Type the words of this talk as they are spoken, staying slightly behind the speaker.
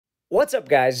What's up,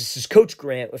 guys? This is Coach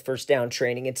Grant with First Down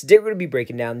Training, and today we're going to be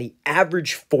breaking down the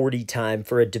average 40 time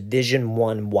for a Division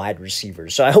I wide receiver.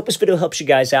 So I hope this video helps you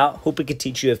guys out. Hope it could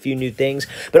teach you a few new things.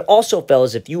 But also,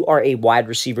 fellas, if you are a wide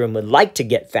receiver and would like to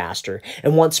get faster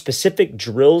and want specific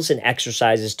drills and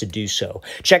exercises to do so,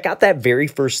 check out that very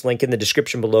first link in the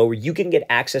description below where you can get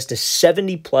access to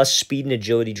 70+ speed and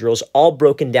agility drills, all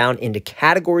broken down into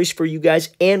categories for you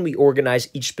guys, and we organize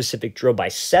each specific drill by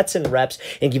sets and reps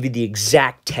and give you the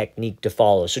exact technique to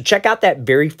follow. So check out that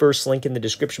very first link in the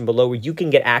description below where you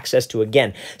can get access to,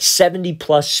 again,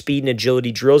 70+ speed and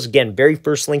agility drills. Again, very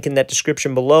first link in that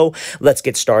description below. Let's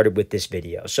get started with this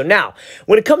video. So now,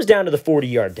 when it comes down to the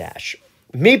 40-yard dash,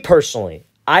 me personally,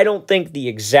 I don't think the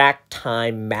exact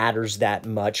time matters that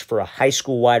much for a high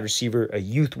school wide receiver, a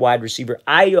youth wide receiver.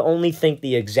 I only think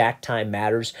the exact time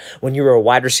matters when you're a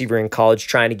wide receiver in college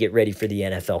trying to get ready for the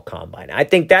NFL Combine. I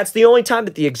think that's the only time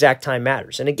that the exact time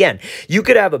matters. And again, you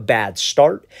could have a bad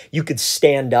start, you could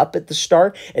stand up at the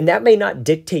start, and that may not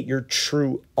dictate your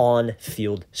true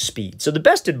on-field speed. So the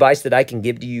best advice that I can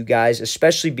give to you guys,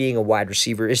 especially being a wide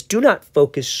receiver, is do not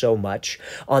focus so much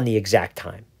on the exact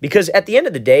time. Because at the end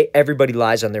of the day, everybody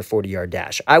lies on their 40-yard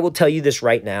dash. I will tell you this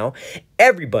right now.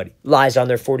 Everybody lies on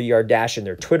their 40-yard dash in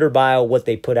their Twitter bio, what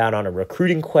they put out on a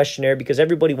recruiting questionnaire, because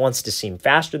everybody wants to seem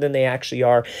faster than they actually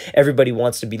are. Everybody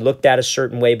wants to be looked at a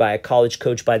certain way by a college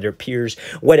coach, by their peers,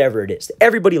 whatever it is.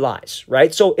 Everybody lies,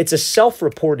 right? So it's a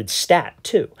self-reported stat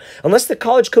too. Unless the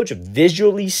college coach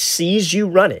visually sees you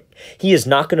run it, he is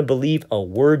not going to believe a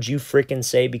word you freaking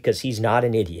say because he's not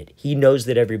an idiot. He knows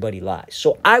that everybody lies.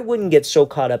 So I wouldn't get so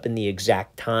caught up in the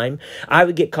exact time. I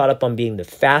would get caught up on being the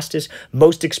fastest,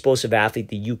 most explosive athlete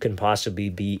that you can possibly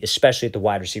be, especially at the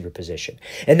wide receiver position.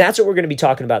 And that's what we're going to be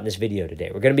talking about in this video today.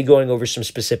 We're going to be going over some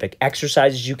specific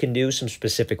exercises you can do, some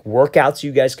specific workouts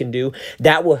you guys can do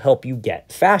that will help you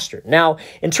get faster. Now,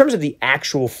 in terms of the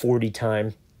actual 40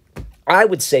 time, I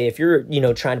would say if you're,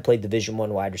 trying to play Division I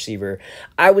wide receiver,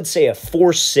 I would say a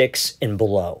 4.6 and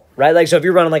below, right? Like, so if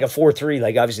you're running like a 4.3,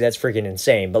 like obviously that's freaking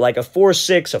insane, but like a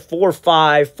 4.6, a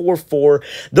 4.5, 4.4,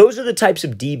 those are the types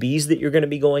of DBs that you're going to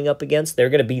be going up against.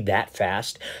 They're going to be that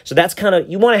fast. So that's kind of,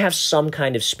 you want to have some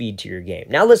kind of speed to your game.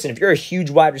 Now, listen, if you're a huge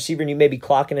wide receiver and you may be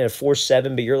clocking in a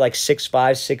 4.7, but you're like 6'5",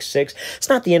 6'6", it's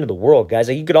not the end of the world, guys.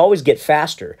 Like, you could always get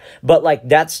faster, but like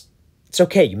it's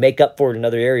okay. You make up for it in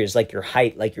other areas like your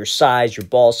height, like your size, your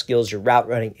ball skills, your route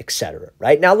running, etc.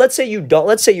 Right? Now, let's say you don't.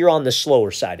 Let's say you're on the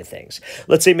slower side of things.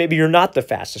 Let's say maybe you're not the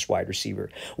fastest wide receiver.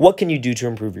 What can you do to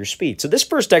improve your speed? So this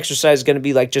first exercise is going to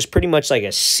be like just pretty much like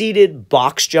a seated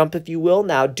box jump, if you will.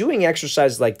 Now, doing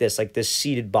exercises like this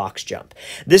seated box jump,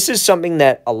 this is something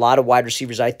that a lot of wide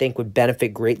receivers, I think, would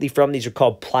benefit greatly from. These are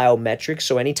called plyometrics.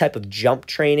 So any type of jump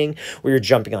training where you're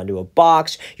jumping onto a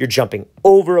box, you're jumping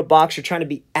over a box, you're trying to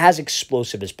be as explosive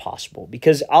as possible.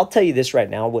 Because I'll tell you this right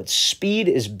now, what speed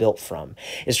is built from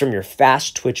is from your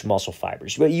fast twitch muscle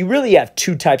fibers. But you really have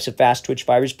two types of fast twitch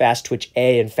fibers, fast twitch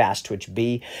A and fast twitch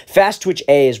B. Fast twitch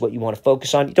A is what you want to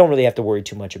focus on. You don't really have to worry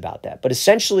too much about that. But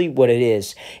essentially what it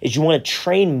is you want to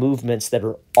train movements that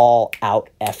are all out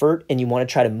effort, and you want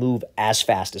to try to move as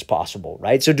fast as possible,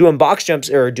 right? So doing box jumps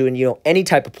or doing, any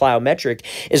type of plyometric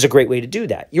is a great way to do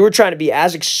that. You were trying to be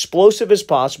as explosive as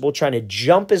possible, trying to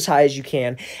jump as high as you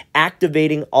can,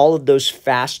 activating all of those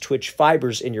fast twitch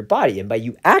fibers in your body. And by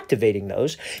you activating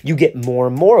those, you get more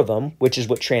and more of them, which is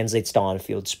what translates to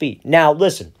on-field speed. Now,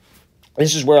 listen,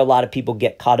 this is where a lot of people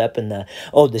get caught up in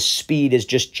the speed is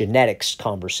just genetics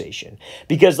conversation.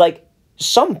 Because, like,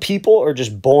 some people are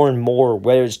just born more,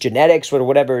 whether it's genetics or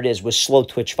whatever it is, with slow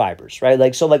twitch fibers, right?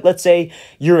 Like, so like, let's say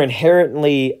you're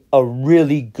inherently a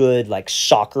really good like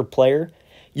soccer player.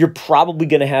 You're probably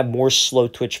going to have more slow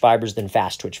twitch fibers than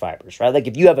fast twitch fibers, right? Like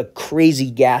if you have a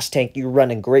crazy gas tank, you're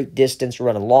running great distance, you're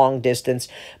running long distance,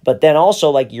 but then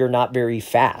also like you're not very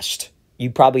fast. You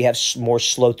probably have more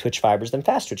slow twitch fibers than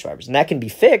fast twitch fibers. And that can be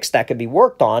fixed. That can be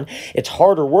worked on. It's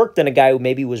harder work than a guy who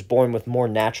maybe was born with more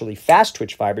naturally fast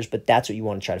twitch fibers, but that's what you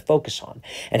want to try to focus on.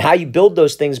 And how you build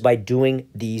those things by doing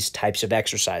these types of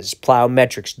exercises,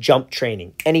 plyometrics, jump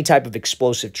training, any type of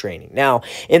explosive training. Now,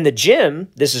 in the gym,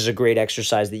 this is a great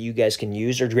exercise that you guys can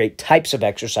use, or great types of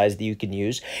exercise that you can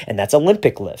use, and that's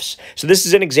Olympic lifts. So this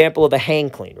is an example of a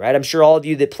hang clean, right? I'm sure all of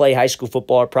you that play high school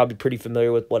football are probably pretty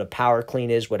familiar with what a power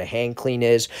clean is, what a hang clean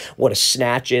is, what a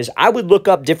snatch is. I would look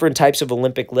up different types of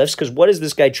Olympic lifts because what is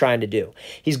this guy trying to do?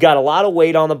 He's got a lot of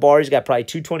weight on the bar. He's got probably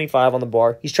 225 on the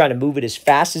bar. He's trying to move it as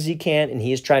fast as he can, and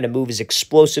he is trying to move as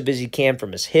explosive as he can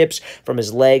from his hips, from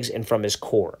his legs, and from his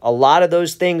core. A lot of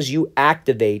those things you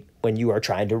activate when you are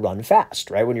trying to run fast,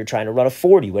 right? When you're trying to run a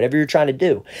 40, whatever you're trying to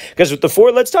do. Because with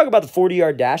the let's talk about the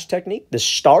 40-yard dash technique. The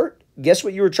start guess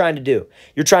what you were trying to do?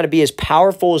 You're trying to be as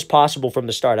powerful as possible from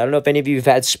the start. I don't know if any of you have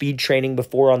had speed training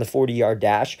before on the 40-yard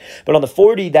dash, but on the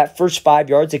 40, that first 5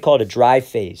 yards, they call it a drive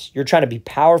phase. You're trying to be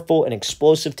powerful and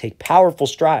explosive, take powerful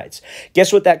strides.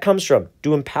 Guess what that comes from?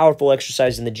 Doing powerful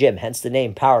exercise in the gym, hence the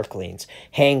name power cleans,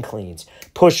 hang cleans,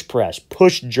 push press,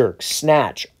 push jerk,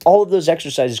 snatch. All of those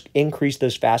exercises increase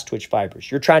those fast twitch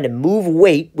fibers. You're trying to move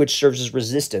weight, which serves as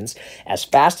resistance, as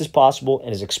fast as possible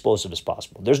and as explosive as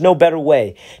possible. There's no better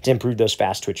way to improve those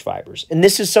fast twitch fibers. And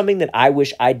this is something that I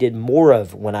wish I did more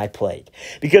of when I played,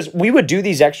 because we would do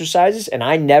these exercises and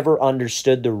I never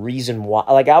understood the reason why.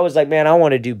 Like, I was like, man, I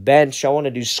want to do bench. I want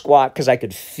to do squat because I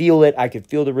could feel it. I could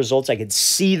feel the results. I could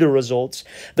see the results.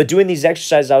 But doing these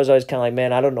exercises, I was always kind of like,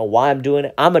 man, I don't know why I'm doing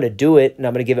it. I'm going to do it and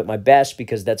I'm going to give it my best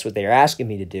because that's what they're asking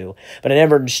me to do. But I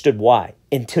never understood why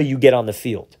until you get on the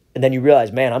field. And then you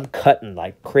realize, man, I'm cutting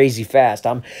like crazy fast.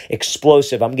 I'm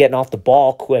explosive. I'm getting off the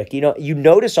ball quick. You know, you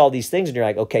notice all these things and you're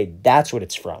like, okay, that's what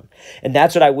it's from. And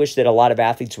that's what I wish that a lot of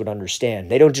athletes would understand.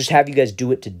 They don't just have you guys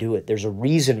do it to do it. There's a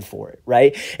reason for it,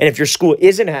 right? And if your school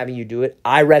isn't having you do it,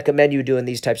 I recommend you doing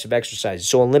these types of exercises.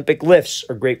 So Olympic lifts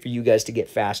are great for you guys to get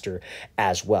faster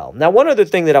as well. Now, one other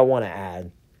thing that I want to add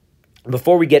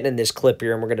before we get in this clip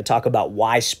here, and we're going to talk about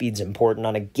why speed's important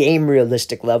on a game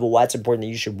realistic level, why it's important that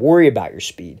you should worry about your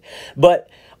speed. But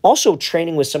also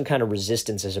training with some kind of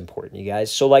resistance is important, you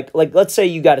guys. So like let's say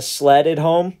you got a sled at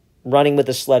home. Running with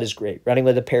a sled is great. Running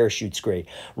with a parachute's great.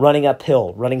 Running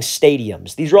uphill, running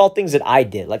stadiums. These are all things that I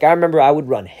did. Like, I remember I would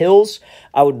run hills.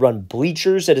 I would run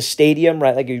bleachers at a stadium,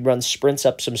 right? Like, you'd run sprints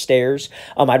up some stairs.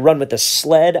 I'd run with a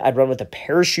sled. I'd run with a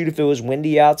parachute if it was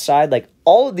windy outside. Like,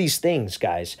 all of these things,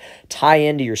 guys, tie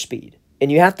into your speed. And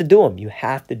you have to do them. You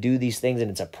have to do these things, and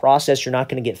it's a process. You're not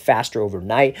going to get faster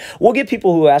overnight. We'll get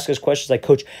people who ask us questions like,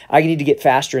 Coach, I need to get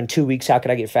faster in 2 weeks. How can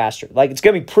I get faster? Like, it's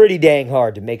going to be pretty dang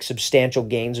hard to make substantial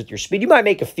gains with your speed. You might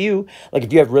make a few. Like,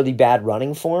 if you have really bad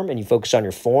running form and you focus on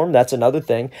your form, that's another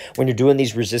thing. When you're doing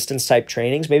these resistance type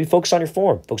trainings, maybe focus on your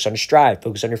form, focus on your stride,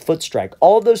 focus on your foot strike.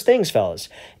 All of those things, fellas,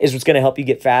 is what's going to help you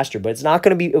get faster. But it's not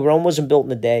going to be, Rome wasn't built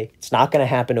in a day. It's not going to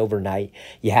happen overnight.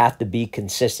 You have to be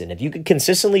consistent. If you can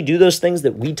consistently do those things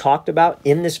that we talked about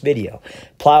in this video,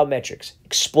 plyometrics,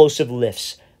 explosive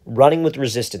lifts, running with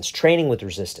resistance, training with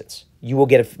resistance, you will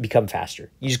become faster.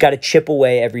 You just got to chip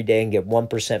away every day and get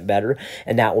 1% better,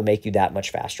 and that will make you that much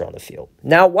faster on the field.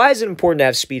 Now, why is it important to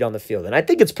have speed on the field? And I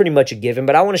think it's pretty much a given,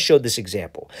 but I want to show this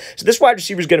example. So this wide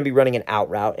receiver is going to be running an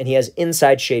out route, and he has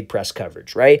inside shade press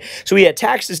coverage, right? So he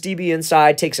attacks this DB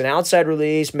inside, takes an outside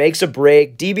release, makes a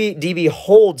break. DB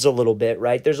holds a little bit,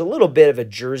 right? There's a little bit of a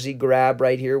jersey grab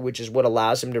right here, which is what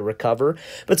allows him to recover,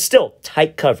 but still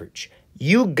tight coverage.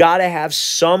 You got to have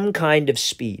some kind of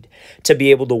speed to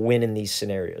be able to win in these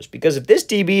scenarios. Because if this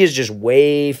DB is just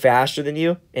way faster than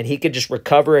you and he could just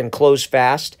recover and close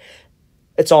fast,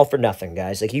 it's all for nothing,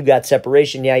 guys. Like, you got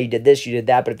separation. Yeah, you did this, you did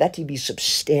that. But if that DB is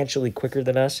substantially quicker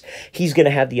than us, he's going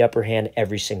to have the upper hand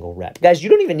every single rep. Guys, you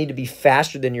don't even need to be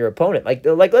faster than your opponent.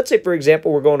 Like let's say, for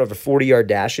example, we're going over 40-yard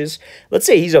dashes. Let's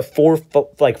say he's a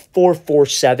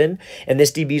 4.47 and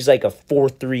this DB is like a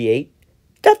 4.38.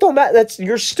 That don't matter.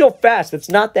 You're still fast. That's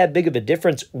not that big of a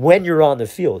difference when you're on the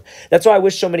field. That's why I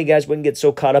wish so many guys wouldn't get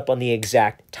so caught up on the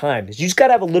exact time. You just got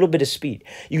to have a little bit of speed.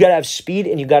 You got to have speed,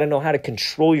 and you got to know how to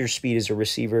control your speed as a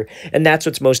receiver, and that's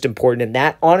what's most important. And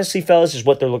that, honestly, fellas, is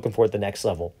what they're looking for at the next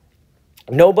level.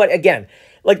 Nobody, again,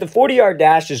 like the 40-yard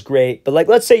dash is great, but like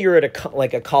let's say you're at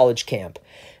a college camp,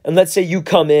 and let's say you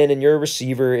come in and you're a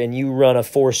receiver and you run a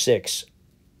 4.6,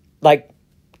 like,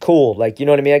 cool. Like, you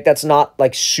know what I mean? Like, that's not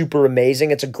like super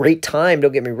amazing. It's a great time,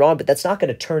 don't get me wrong, but that's not going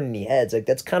to turn any heads. Like,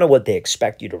 that's kind of what they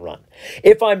expect you to run,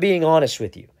 if I'm being honest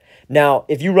with you. Now,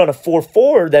 if you run a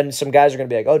 4.4, then some guys are going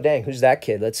to be like, oh, dang, who's that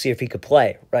kid? Let's see if he could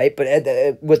play, right? But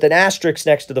with an asterisk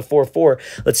next to the 4.4,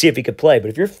 let's see if he could play. But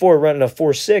if you're running a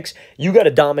 4.6, you got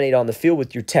to dominate on the field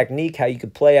with your technique, how you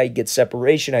could play, how you get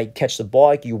separation, how you catch the ball,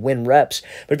 how you win reps.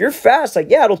 But if you're fast, like,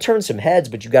 yeah, it'll turn some heads,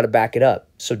 but you got to back it up.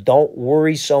 So don't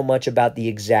worry so much about the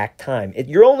exact time.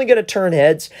 You're only going to turn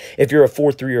heads if you're a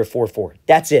 4.3 or a 4.4.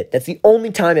 That's it. That's the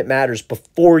only time it matters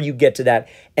before you get to that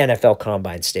NFL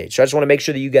Combine stage. So I just want to make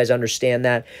sure that you guys understand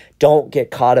that. Don't get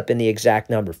caught up in the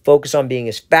exact number. Focus on being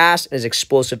as fast and as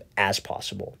explosive as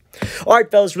possible. All right,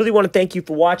 fellas, really want to thank you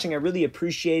for watching. I really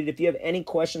appreciate it. If you have any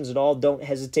questions at all, don't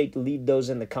hesitate to leave those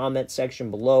in the comment section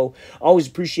below. Always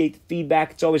appreciate the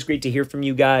feedback. It's always great to hear from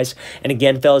you guys. And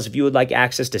again, fellas, if you would like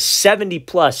access to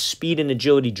 70+ speed and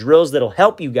agility drills that'll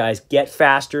help you guys get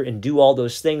faster and do all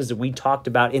those things that we talked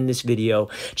about in this video,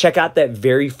 check out that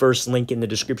very first link in the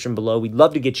description below. We'd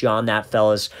love to get you on that,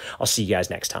 fellas. I'll see you guys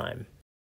next time.